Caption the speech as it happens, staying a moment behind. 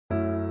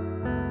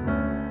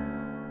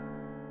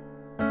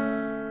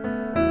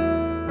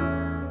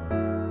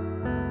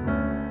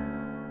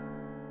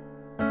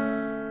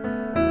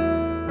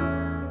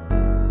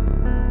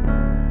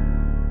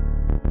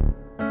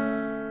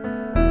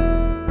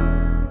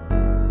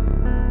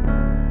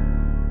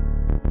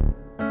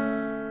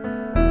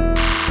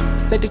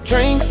Said the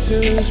drink's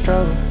too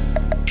strong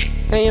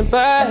and your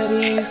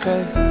body's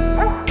crazy.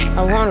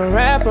 I wanna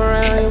wrap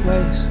around your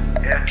waist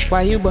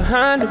while you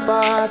behind the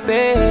bar,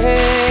 babe.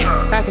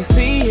 I can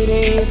see it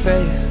in your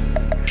face.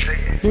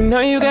 You know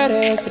you got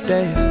ass for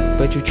days,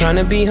 but you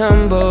tryna be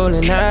humble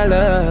and I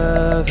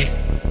love it.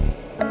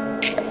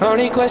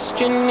 Only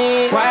question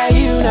is, why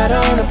you not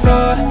on the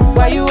floor?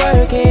 Why you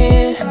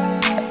working?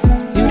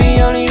 You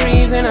the only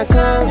reason I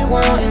come and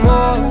wanting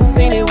more.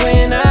 Seen it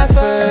when I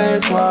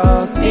first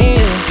walked in.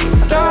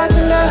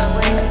 Startender,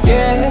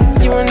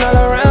 yeah, you weren't all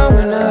around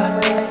when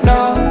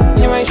no,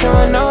 you ain't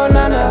showing no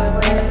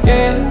nana,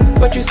 yeah,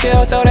 but you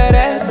still throw that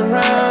ass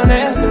around,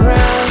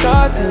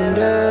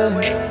 Startender.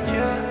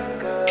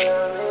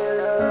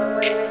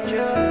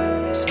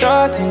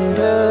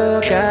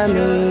 Startender got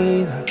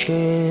me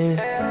looking.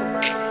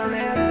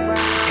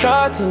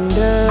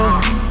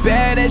 Startender.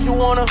 Bad as you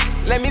wanna,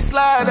 let me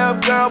slide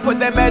up, girl, put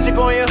that magic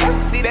on you.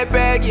 See that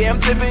bag, yeah, I'm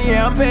tipping,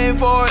 yeah, I'm paying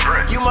for it.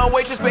 You my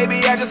waitress,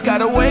 baby, I just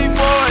gotta wait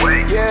for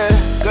it. Yeah,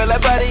 girl,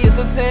 that body is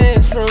a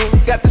tantrum.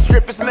 Got the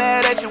strippers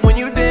mad at you when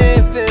you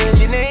dancing.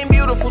 Your name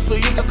beautiful, so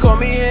you can call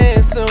me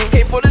handsome.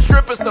 Came for the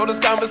strippers, so this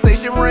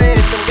conversation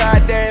random.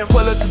 Goddamn, pull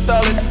up the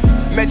starlets,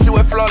 met you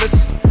at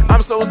Flawless.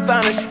 I'm so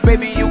astonished,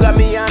 baby, you got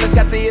me honest.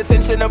 Got the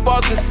attention of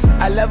bosses.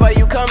 I love how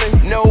you coming.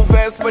 No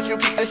vest, but you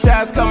keep the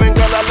shots coming.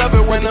 Girl, I love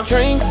it when the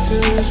drink's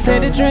too strong. Say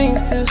the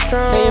drink's too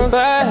strong and your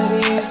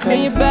body's crazy.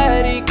 And your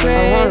body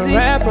crazy.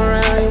 I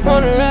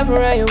wanna wrap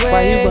around your waist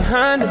while you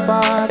behind the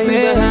bar,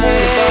 baby. I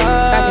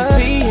can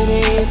see it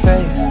in your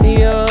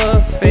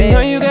face. You know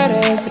you got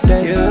ass for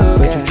days,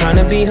 but you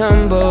tryna be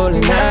humble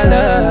and I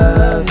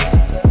love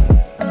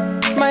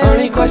it. My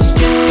only question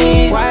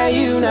is, why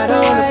you not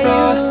on the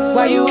floor?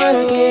 Why you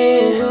working?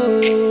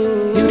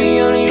 You the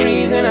only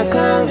reason I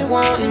come and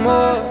wanting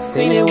more.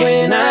 Seen it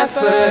when I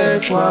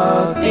first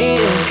walked in.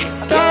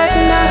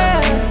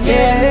 Startender,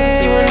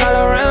 yeah, you went all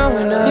around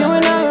when no, you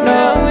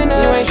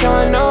ain't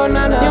showing no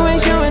nana,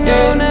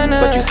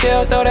 yeah, but you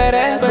still throw that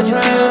ass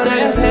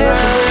around,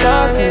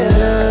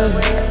 Startender.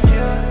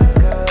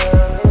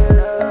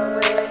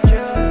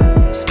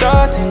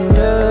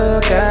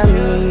 Startender got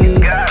me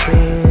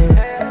looking.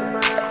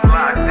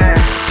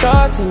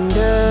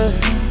 Startender.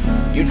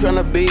 You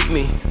tryna beat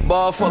me,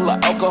 ball full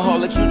of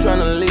alcoholics, you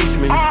tryna leash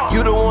me.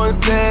 You the one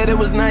said it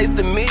was nice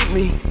to meet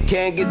me.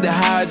 Can't get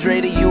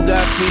dehydrated, you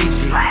got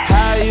Fiji.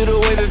 How you to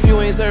wave if you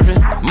ain't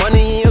surfing?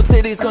 Money in your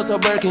titties cost a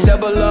Birkin.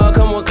 Double law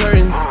come with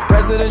curtains.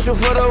 Presidential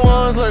for the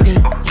ones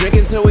lurking.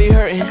 Drinking till we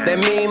hurting. That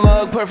mean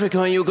mug perfect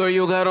on you, girl,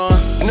 you got on.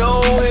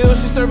 No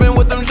heels, she serving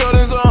with them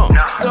Jordans on.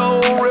 So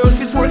real,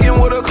 she twerking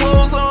with her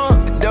clothes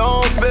on.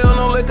 Don't spill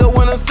no liquor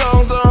when the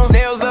song's on.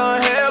 Nails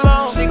done, hair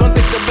long, she gon'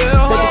 take the bill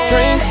home.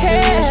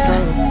 Too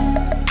strong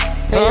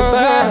and your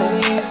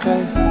body's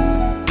crazy.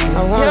 I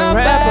wanna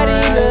wrap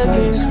around your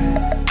waist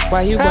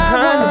while you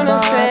behind the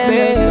bar,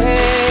 baby.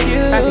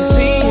 I can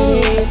see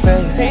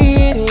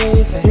it in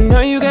your face. You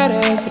know you got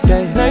ass for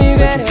days, but you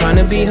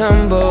tryna be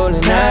humble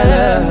and I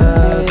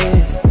love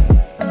it.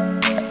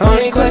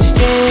 Only question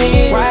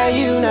is, why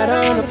you not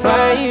on the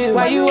floor?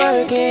 Why you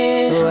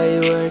working?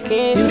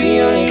 You the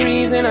only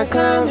reason I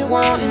come and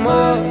wanting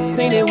more.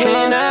 Seen it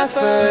when I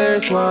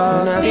first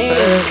walked in.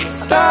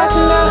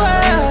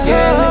 Startender,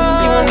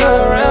 yeah, you ain't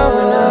all around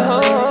when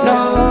no,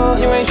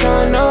 you ain't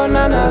showing no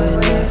nana,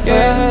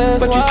 yeah,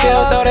 but you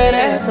still throw that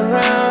ass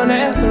around,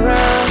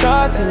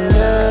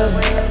 Startender.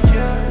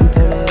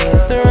 Turn that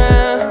ass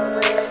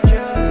around,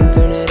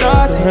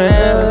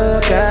 Startender.